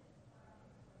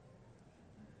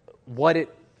what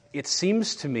it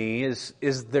seems to me is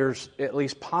there's at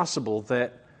least possible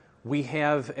that we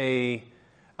have a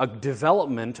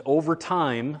development over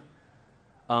time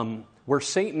where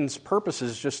Satan's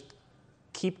purposes just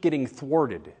keep getting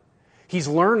thwarted. He's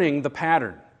learning the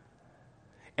pattern.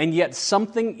 And yet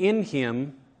something in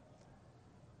him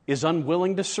is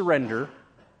unwilling to surrender,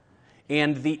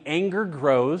 and the anger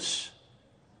grows,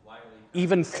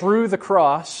 even through the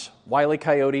cross, Wile E.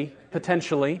 Coyote,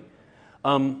 potentially,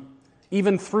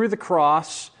 even through the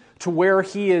cross, to where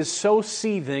he is so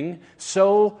seething,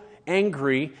 so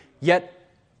angry, yet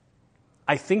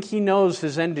I think he knows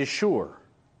his end is sure.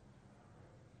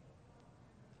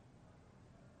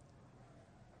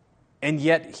 And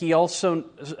yet he also,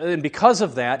 and because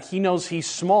of that, he knows he's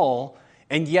small,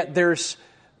 and yet there's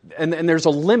a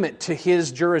limit to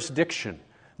his jurisdiction.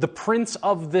 The prince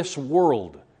of this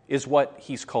world is what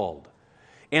he's called.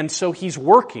 And so he's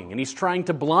working, and he's trying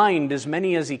to blind as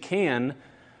many as he can,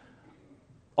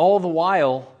 all the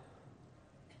while,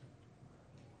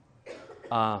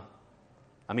 1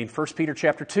 Peter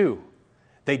chapter 2,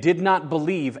 they did not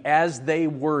believe as they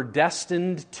were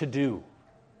destined to do.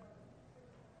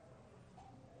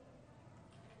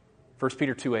 1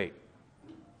 Peter 2:8.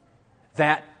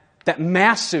 That that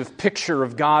massive picture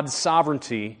of God's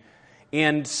sovereignty.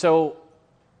 And so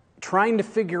trying to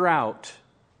figure out,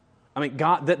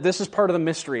 God, that this is part of the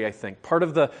mystery, I think. Part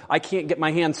of the, I can't get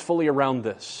my hands fully around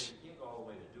this. You can't go all the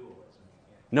way to dualism.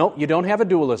 No, you don't have a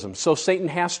dualism. So Satan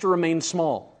has to remain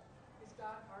small. Is God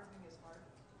hardening his heart?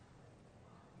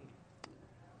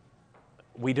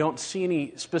 We don't see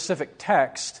any specific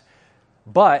text,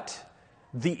 but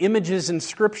the images in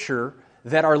Scripture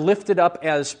that are lifted up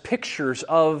as pictures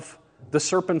of the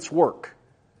serpent's work.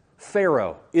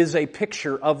 Pharaoh is a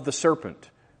picture of the serpent.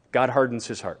 God hardens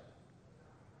his heart.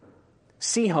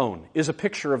 Sihon is a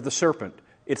picture of the serpent.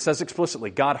 It says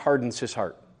explicitly, God hardens his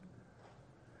heart.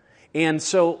 And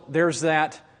so there's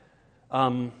that,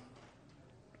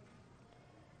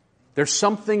 there's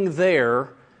something there,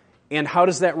 and how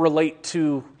does that relate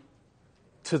to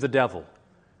the devil?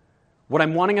 What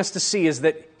I'm wanting us to see is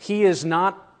that he is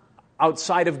not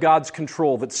outside of God's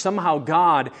control, that somehow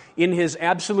God, in His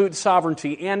absolute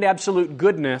sovereignty and absolute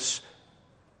goodness,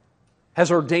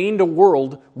 has ordained a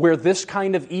world where this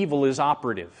kind of evil is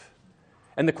operative.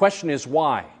 And the question is,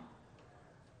 why?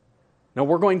 Now,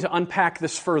 we're going to unpack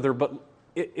this further, but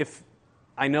if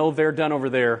I know they're done over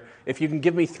there, if you can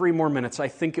give me 3 more minutes, I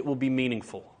think it will be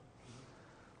meaningful.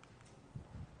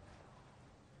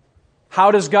 How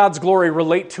does God's glory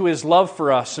relate to His love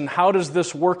for us, and how does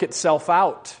this work itself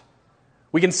out?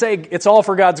 We can say it's all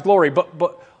for God's glory,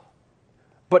 but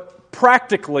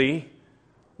practically,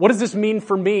 what does this mean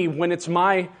for me when it's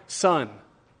my son?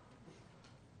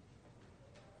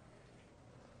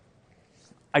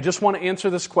 I just want to answer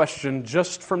this question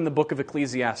just from the book of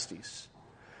Ecclesiastes,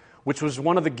 which was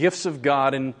one of the gifts of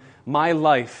God in my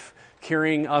life,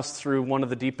 carrying us through one of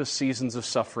the deepest seasons of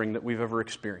suffering that we've ever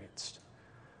experienced.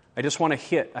 I just want to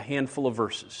hit a handful of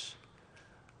verses.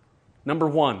 Number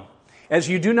 1, as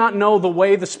you do not know the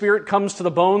way the Spirit comes to the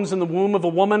bones in the womb of a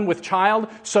woman with child,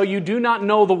 so you do not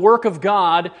know the work of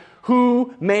God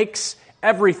who makes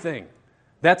everything.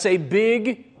 That's a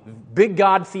big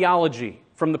God theology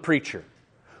from the preacher.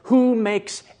 Who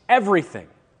makes everything.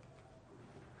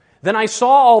 Then I saw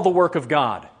all the work of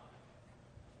God.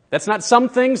 That's not some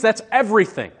things, that's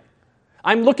everything.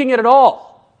 I'm looking at it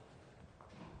all.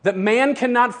 That man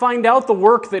cannot find out the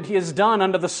work that he has done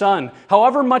under the sun.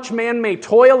 However much man may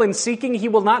toil in seeking, he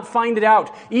will not find it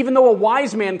out. Even though a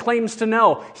wise man claims to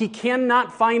know, he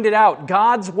cannot find it out.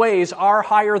 God's ways are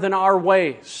higher than our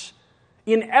ways.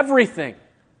 In everything.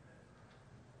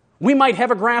 We might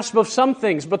have a grasp of some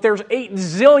things, but there's 8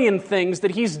 zillion things that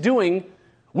He's doing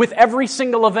with every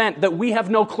single event that we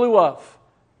have no clue of.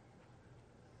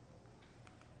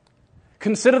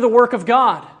 Consider the work of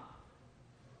God.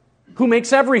 Who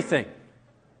makes everything?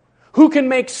 Who can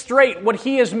make straight what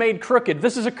He has made crooked?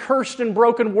 This is a cursed and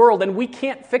broken world, and we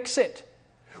can't fix it.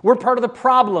 We're part of the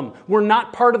problem. We're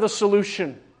not part of the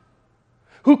solution.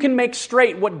 Who can make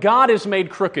straight what God has made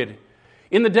crooked?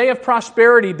 In the day of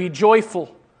prosperity, be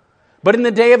joyful. But in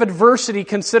the day of adversity,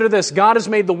 consider this. God has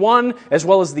made the one as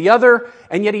well as the other,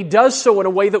 and yet He does so in a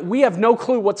way that we have no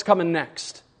clue what's coming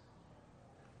next.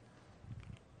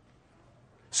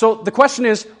 So the question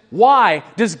is, why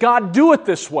does God do it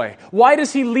this way? Why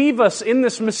does He leave us in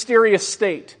this mysterious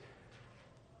state?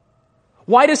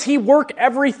 Why does He work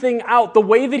everything out the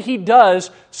way that He does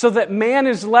so that man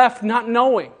is left not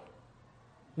knowing,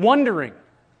 wondering?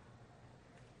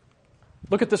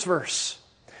 Look at this verse.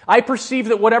 I perceive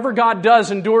that whatever God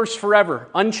does endures forever,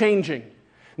 unchanging.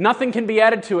 Nothing can be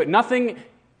added to it, nothing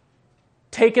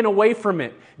taken away from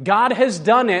it. God has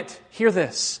done it, hear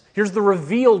this, here's the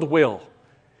revealed will.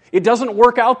 It doesn't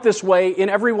work out this way in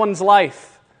everyone's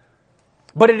life.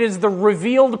 But it is the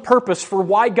revealed purpose for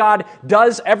why God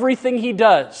does everything He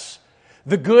does.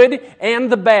 The good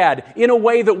and the bad, in a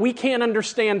way that we can't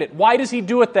understand it. Why does He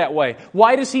do it that way?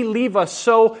 Why does He leave us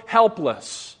so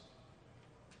helpless?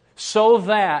 So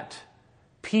that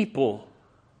people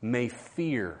may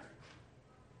fear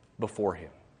before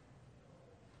Him.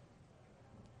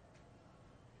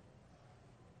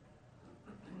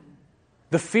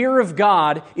 The fear of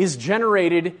God is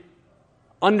generated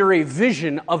under a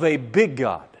vision of a big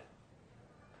God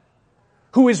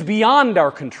who is beyond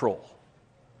our control.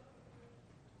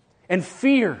 And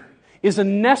fear is a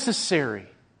necessary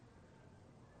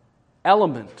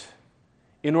element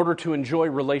in order to enjoy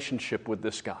relationship with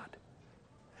this God.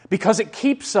 Because it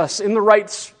keeps us in the right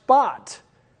spot.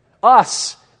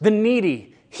 Us, the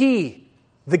needy. He,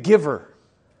 the giver.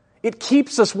 It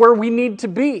keeps us where we need to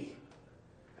be.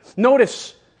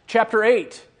 Notice chapter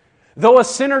 8. Though a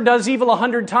sinner does evil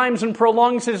 100 times and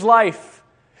prolongs his life,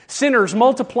 sinners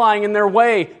multiplying in their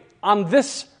way on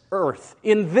this earth,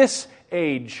 in this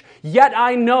age. Yet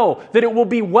I know that it will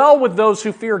be well with those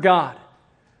who fear God.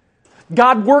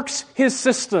 God works His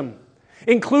system,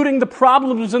 including the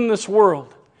problems in this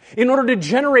world, in order to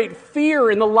generate fear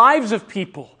in the lives of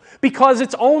people, because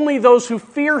it's only those who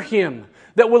fear Him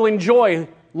that will enjoy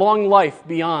long life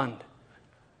beyond.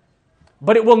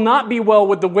 But it will not be well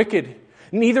with the wicked.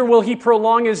 Neither will he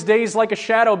prolong his days like a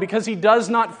shadow, because he does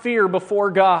not fear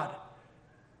before God.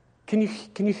 Can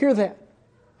you hear that?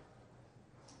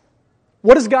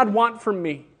 What does God want from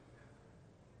me?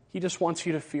 He just wants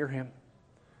you to fear Him.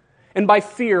 And by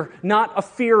fear, not a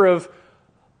fear of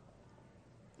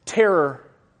terror,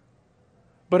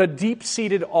 but a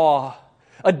deep-seated awe,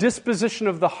 a disposition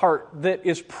of the heart that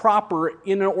is proper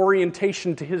in an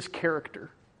orientation to His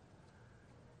character.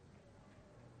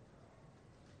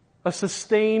 A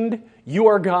sustained, you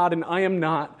are God and I am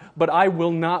not, but I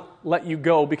will not let you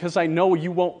go because I know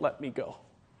you won't let me go.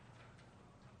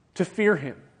 To fear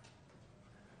Him.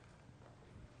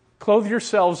 Clothe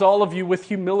yourselves, all of you, with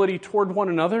humility toward one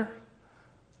another,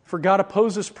 for God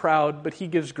opposes proud, but He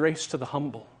gives grace to the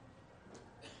humble.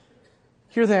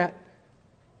 Hear that?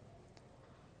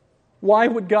 Why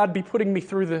would God be putting me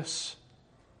through this?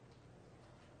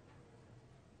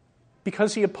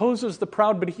 Because He opposes the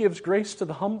proud, but He gives grace to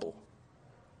the humble.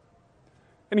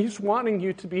 And He's wanting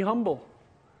you to be humble.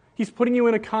 He's putting you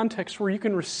in a context where you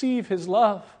can receive His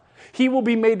love. He will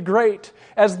be made great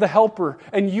as the helper,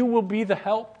 and you will be the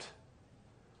helped.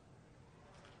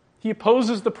 He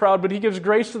opposes the proud, but He gives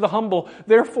grace to the humble.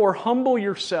 Therefore, humble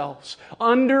yourselves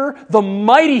under the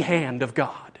mighty hand of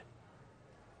God.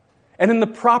 And in the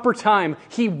proper time,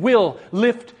 He will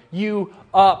lift you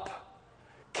up,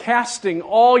 casting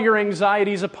all your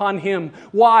anxieties upon Him.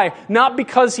 Why? Not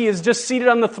because He is just seated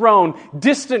on the throne,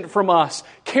 distant from us,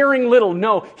 caring little.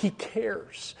 No, He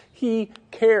cares. He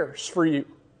cares for you.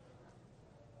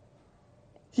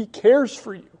 He cares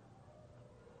for you.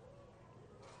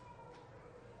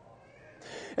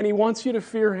 And He wants you to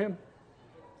fear Him.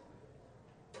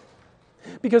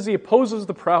 Because He opposes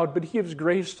the proud, but He gives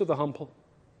grace to the humble.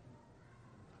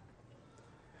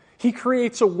 He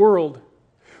creates a world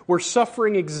where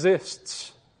suffering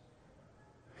exists.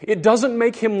 It doesn't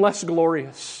make Him less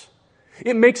glorious.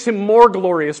 It makes Him more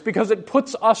glorious because it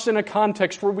puts us in a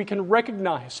context where we can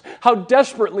recognize how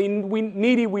desperately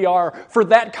needy we are for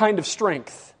that kind of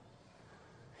strength.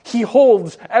 He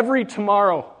holds every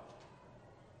tomorrow.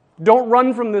 Don't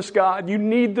run from this God. You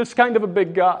need this kind of a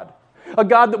big God. A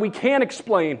God that we can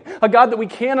explain. A God that we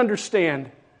can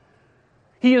understand.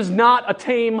 He is not a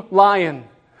tame lion,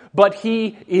 but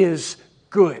He is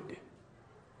good.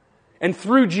 And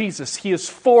through Jesus, He is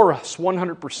for us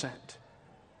 100%.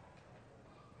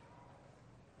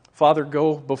 Father,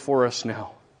 go before us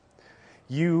now.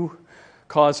 You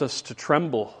cause us to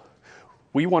tremble.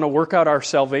 We want to work out our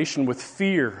salvation with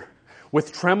fear,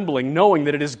 with trembling, knowing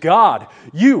that it is God,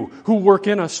 you, who work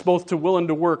in us both to will and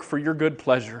to work for your good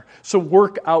pleasure. So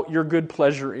work out your good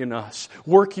pleasure in us.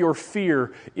 Work your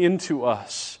fear into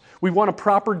us. We want a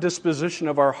proper disposition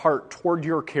of our heart toward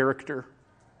your character.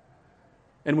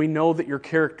 And we know that your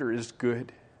character is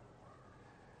good.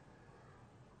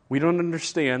 We don't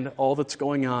understand all that's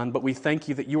going on, but we thank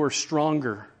you that you are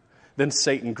stronger than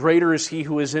Satan. Greater is He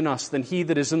who is in us than he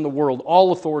that is in the world.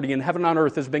 All authority in heaven and on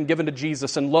earth has been given to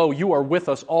Jesus, and lo, you are with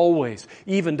us always,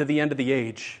 even to the end of the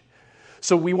age.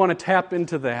 So we want to tap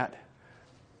into that.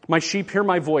 My sheep hear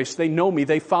my voice. They know me.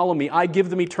 They follow me. I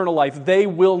give them eternal life. They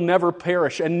will never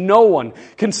perish, and no one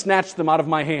can snatch them out of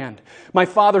my hand. My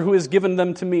Father who has given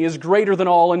them to me is greater than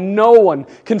all, and no one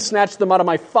can snatch them out of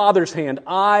my Father's hand.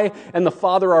 I and the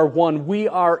Father are one. We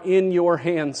are in your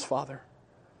hands, Father.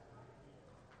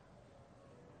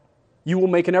 You will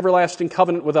make an everlasting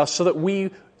covenant with us so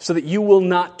that you will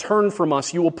not turn from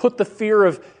us. You will put the fear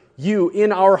of you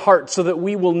in our hearts so that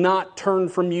we will not turn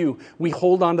from you. We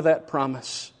hold on to that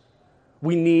promise.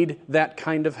 We need that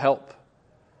kind of help.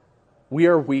 We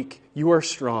are weak. You are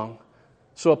strong.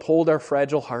 So uphold our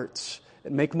fragile hearts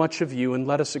and make much of you, and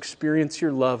let us experience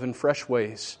your love in fresh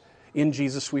ways. In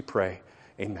Jesus we pray.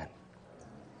 Amen.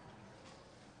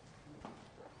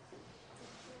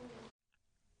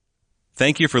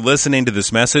 Thank you for listening to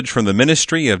this message from the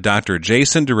ministry of Dr.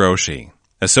 Jason DeRouchie,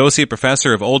 Associate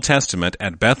Professor of Old Testament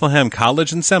at Bethlehem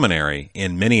College and Seminary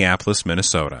in Minneapolis,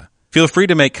 Minnesota. Feel free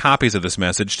to make copies of this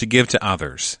message to give to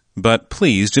others, but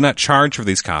please do not charge for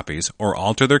these copies or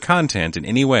alter their content in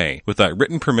any way without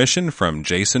written permission from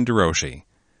Jason DeRouchie.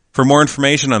 For more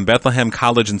information on Bethlehem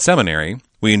College and Seminary,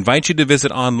 we invite you to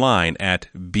visit online at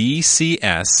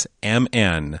bcsmn.org.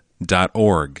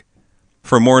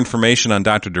 For more information on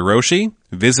Dr. DeRouchie,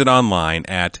 visit online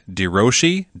at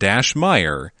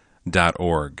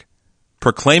DeRouchie-Meyer.org.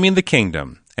 proclaiming the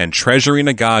kingdom and treasuring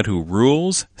a God who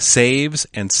rules, saves,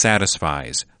 and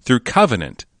satisfies through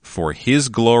covenant for His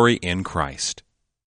glory in Christ.